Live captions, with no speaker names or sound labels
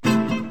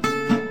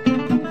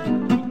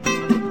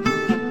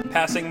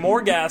Passing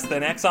more gas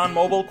than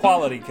ExxonMobil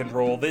quality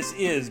control, this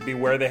is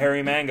Beware the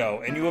Hairy Mango,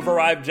 and you have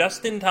arrived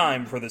just in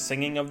time for the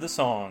singing of the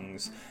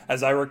songs.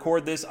 As I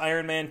record this,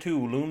 Iron Man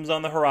 2 looms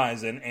on the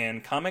horizon,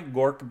 and comic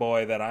gork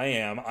boy that I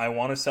am, I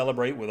want to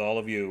celebrate with all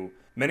of you.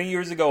 Many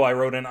years ago, I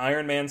wrote an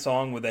Iron Man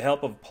song with the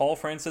help of Paul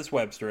Francis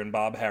Webster and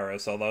Bob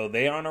Harris, although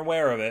they aren't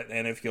aware of it,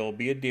 and if you'll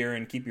be a dear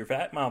and keep your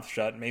fat mouth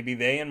shut, maybe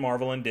they and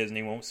Marvel and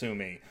Disney won't sue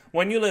me.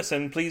 When you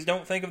listen, please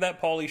don't think of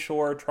that Pauly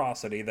Shore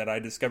atrocity that I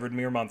discovered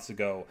mere months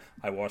ago.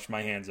 I washed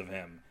my hands of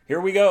him.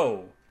 Here we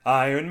go.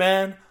 Iron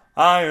Man,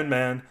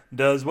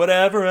 does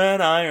whatever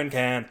an iron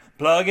can.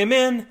 Plug him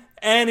in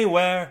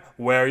anywhere,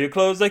 wear your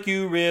clothes like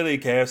you really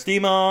care.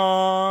 Steam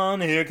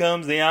on, here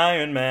comes the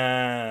Iron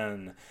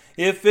Man.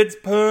 If it's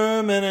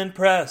permanent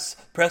press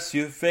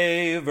your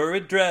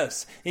favorite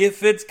dress.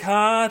 If it's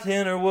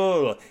cotton or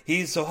wool,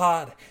 he's so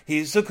hot,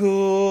 he's so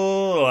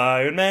cool.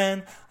 Iron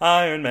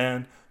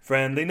Man,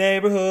 friendly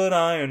neighborhood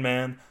Iron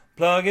Man.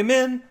 Plug him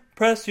in,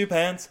 press your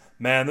pants.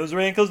 Man, those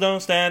wrinkles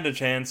don't stand a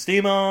chance.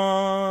 Steam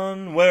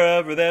on,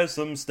 wherever there's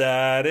some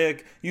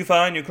static. You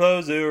find your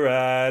clothes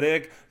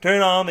erratic.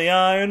 Turn on the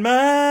Iron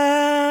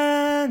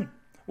Man.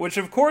 Which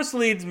of course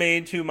leads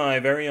me to my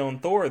very own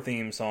Thor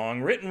theme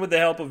song, written with the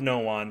help of no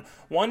one.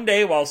 One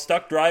day, while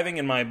stuck driving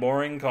in my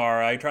boring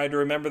car, I tried to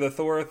remember the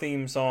Thor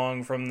theme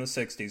song from the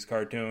 60s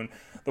cartoon.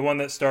 The one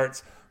that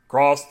starts,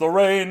 "Cross the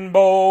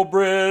rainbow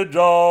bridge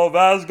of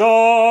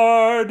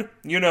Asgard."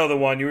 You know the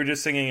one, you were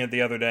just singing it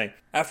the other day.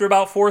 After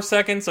about 4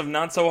 seconds of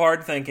not so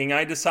hard thinking,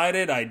 I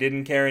decided I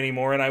didn't care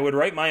anymore and I would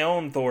write my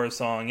own Thor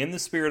song in the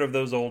spirit of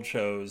those old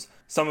shows.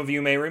 Some of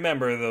you may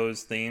remember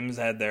those themes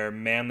had their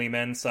manly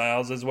men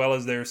styles as well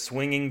as their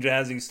swinging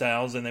jazzy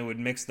styles, and they would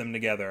mix them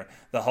together.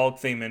 The Hulk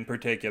theme in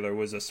particular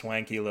was a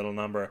swanky little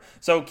number.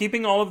 So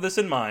keeping all of this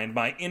in mind,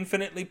 my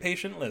infinitely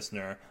patient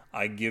listener,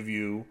 I give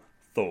you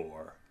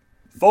Thor.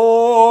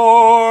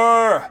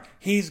 Thor!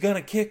 He's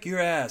gonna kick your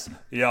ass.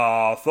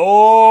 Yeah,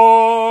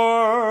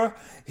 Thor!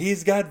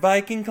 He's got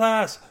Viking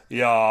class.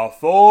 Yeah,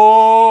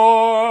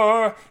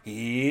 Thor!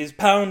 He's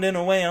pounding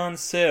away on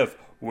Sif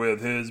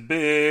with his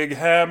big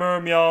hammer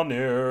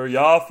Mjolnir.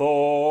 Yeah,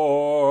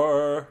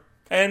 Thor!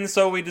 And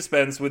so we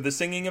dispense with the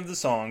singing of the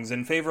songs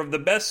in favor of the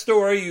best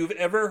story you've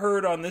ever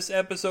heard on this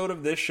episode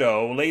of this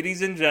show.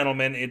 Ladies and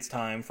gentlemen, it's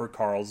time for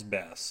Carl's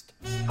Best.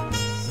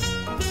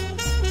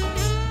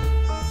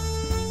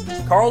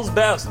 Carl's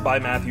Best by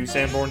Matthew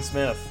Sanborn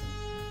Smith.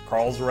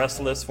 Carl's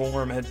restless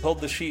form had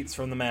pulled the sheets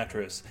from the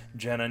mattress.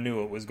 Jenna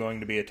knew it was going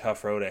to be a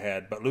tough road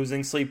ahead, but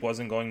losing sleep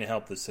wasn't going to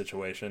help this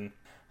situation.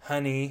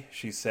 "Honey,"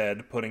 she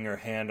said, putting her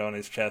hand on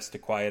his chest to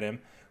quiet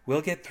him,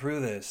 "we'll get through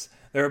this.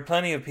 There are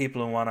plenty of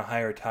people who want to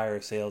hire tire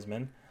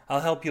salesmen. I'll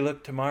help you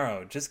look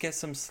tomorrow. Just get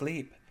some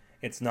sleep."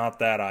 "It's not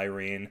that,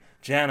 Irene."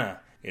 "Jenna."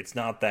 "It's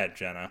not that,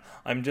 Jenna.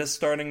 I'm just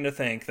starting to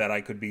think that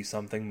I could be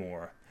something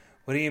more."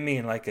 "What do you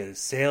mean, like a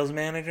sales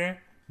manager?"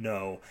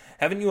 "No.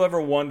 Haven't you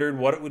ever wondered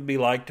what it would be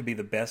like to be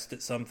the best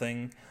at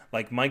something?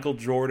 Like Michael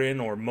Jordan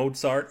or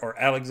Mozart or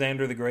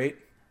Alexander the Great?"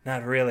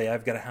 "Not really.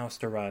 I've got a house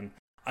to run."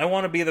 "I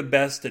want to be the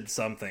best at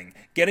something.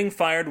 Getting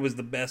fired was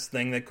the best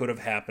thing that could have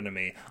happened to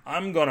me.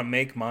 I'm going to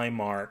make my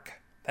mark."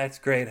 "That's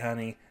great,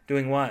 honey.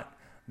 Doing what?"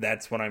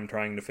 "That's what I'm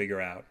trying to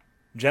figure out."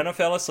 Jenna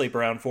fell asleep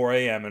around 4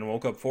 a.m. and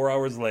woke up 4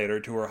 hours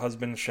later to her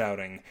husband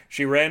shouting.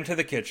 She ran to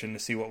the kitchen to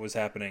see what was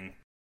happening.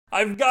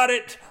 "I've got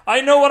it! I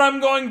know what I'm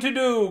going to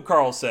do,"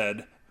 Carl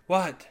said.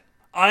 "What?"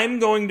 "I'm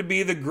going to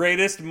be the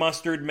greatest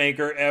mustard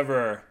maker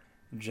ever."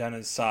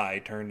 Jenna's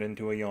sigh turned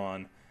into a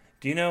yawn.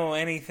 "Do you know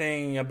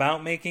anything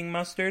about making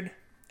mustard?"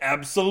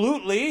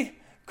 "Absolutely!"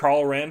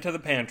 Carl ran to the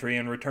pantry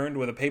and returned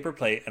with a paper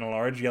plate and a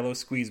large yellow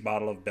squeeze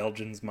bottle of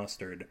Belgian's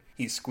mustard.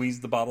 He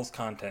squeezed the bottle's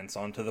contents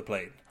onto the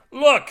plate.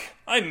 "Look!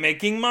 I'm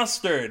making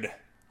mustard!"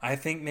 "I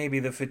think maybe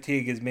the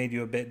fatigue has made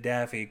you a bit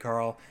daffy,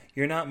 Carl.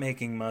 You're not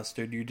making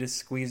mustard, you're just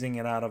squeezing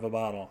it out of a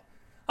bottle."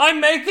 "I'm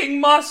making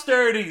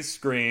mustard!" he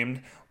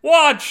screamed.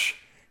 "Watch!"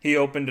 He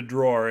opened a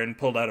drawer and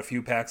pulled out a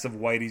few packs of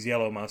Whitey's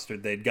yellow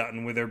mustard they'd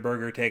gotten with their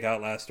burger takeout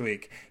last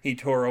week. He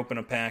tore open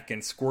a pack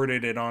and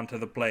squirted it onto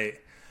the plate.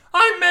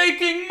 "I'm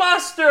making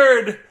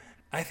mustard!"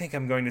 "I think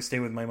I'm going to stay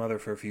with my mother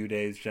for a few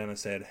days," Jenna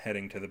said,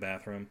 heading to the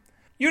bathroom.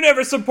 "You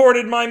never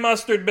supported my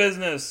mustard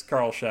business!"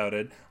 Carl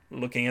shouted.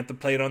 Looking at the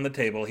plate on the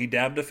table, he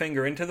dabbed a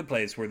finger into the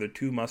place where the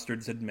two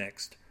mustards had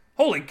mixed.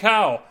 "Holy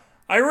cow!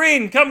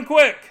 Irene, come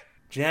quick!"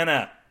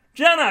 Jenna,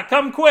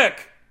 come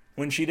quick!"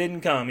 When she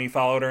didn't come, he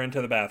followed her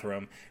into the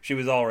bathroom. She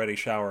was already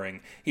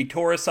showering. He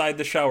tore aside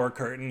the shower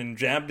curtain and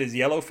jabbed his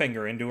yellow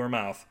finger into her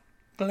mouth.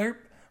 "Glurp,"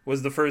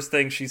 was the first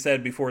thing she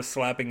said before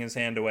slapping his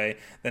hand away.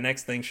 The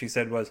next thing she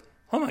said was,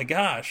 "Oh my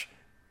gosh."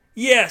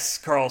 "Yes,"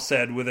 Carl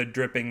said with a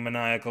dripping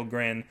maniacal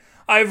grin.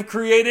 "I've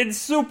created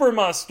super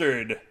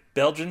mustard."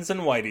 Belgians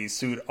and Whiteys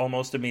sued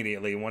almost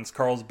immediately once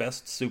Carl's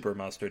Best Super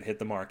Mustard hit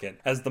the market.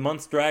 As the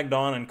months dragged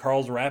on and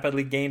Carl's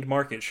rapidly gained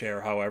market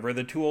share, however,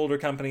 the two older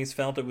companies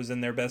felt it was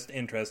in their best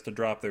interest to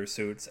drop their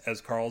suits,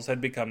 as Carl's had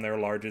become their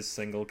largest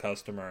single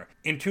customer.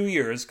 In 2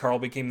 years, Carl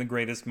became the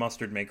greatest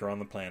mustard maker on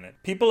the planet.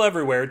 People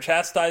everywhere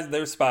chastised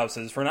their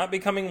spouses for not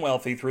becoming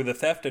wealthy through the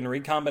theft and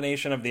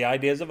recombination of the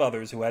ideas of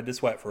others who had to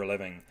sweat for a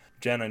living.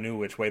 Jenna knew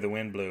which way the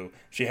wind blew.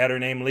 She had her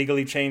name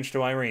legally changed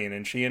to Irene,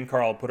 and she and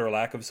Carl put her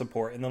lack of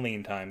support in the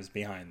lean times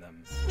behind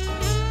them.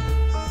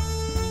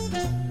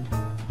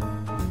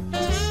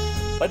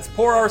 Let's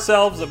pour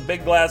ourselves a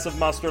big glass of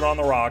mustard on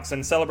the rocks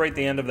and celebrate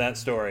the end of that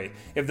story.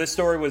 If this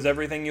story was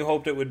everything you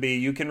hoped it would be,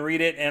 you can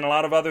read it and a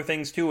lot of other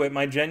things too at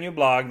my Genu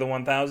blog,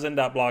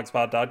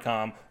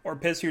 the1000.blogspot.com, or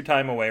piss your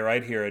time away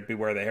right here at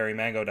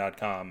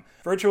bewarethehairymango.com.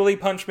 Virtually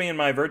punch me in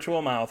my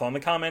virtual mouth on the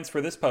comments for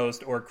this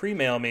post, or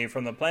cremail me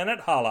from the planet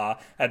Hala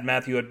at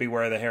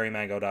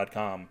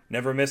Matthew@bewarethehairymango.com.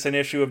 Never miss an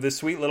issue of this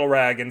sweet little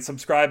rag, and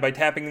subscribe by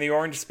tapping the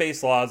orange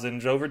space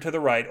lozenge over to the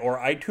right, or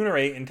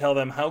itinerate and tell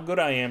them how good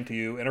I am to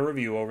you in a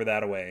review over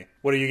that away.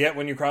 What do you get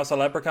when you cross a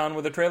leprechaun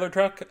with a trailer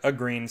truck? A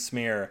green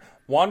smear.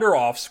 Wander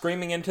off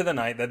screaming into the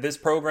night that this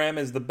program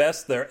is the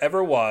best there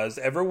ever was,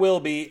 ever will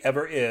be,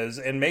 ever is,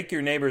 and make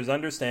your neighbors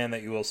understand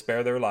that you will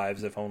spare their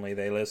lives if only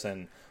they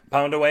listen.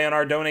 Pound away on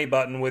our donate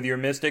button with your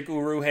mystic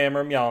Uru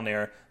Hammer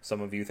Mjolnir.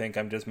 Some of you think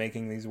I'm just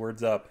making these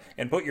words up.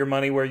 And put your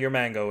money where your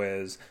mango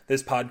is.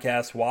 This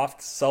podcast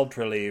wafts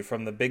sultrily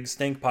from the big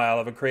stink pile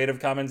of a Creative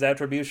Commons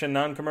Attribution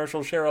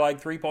Non-Commercial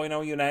Share-alike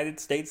 3.0 United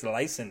States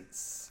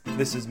license.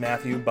 This is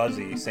Matthew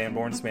Buzzy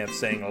Sanborn Smith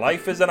saying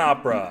life is an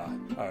opera.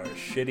 A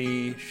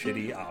shitty,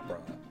 shitty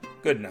opera.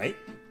 Good night.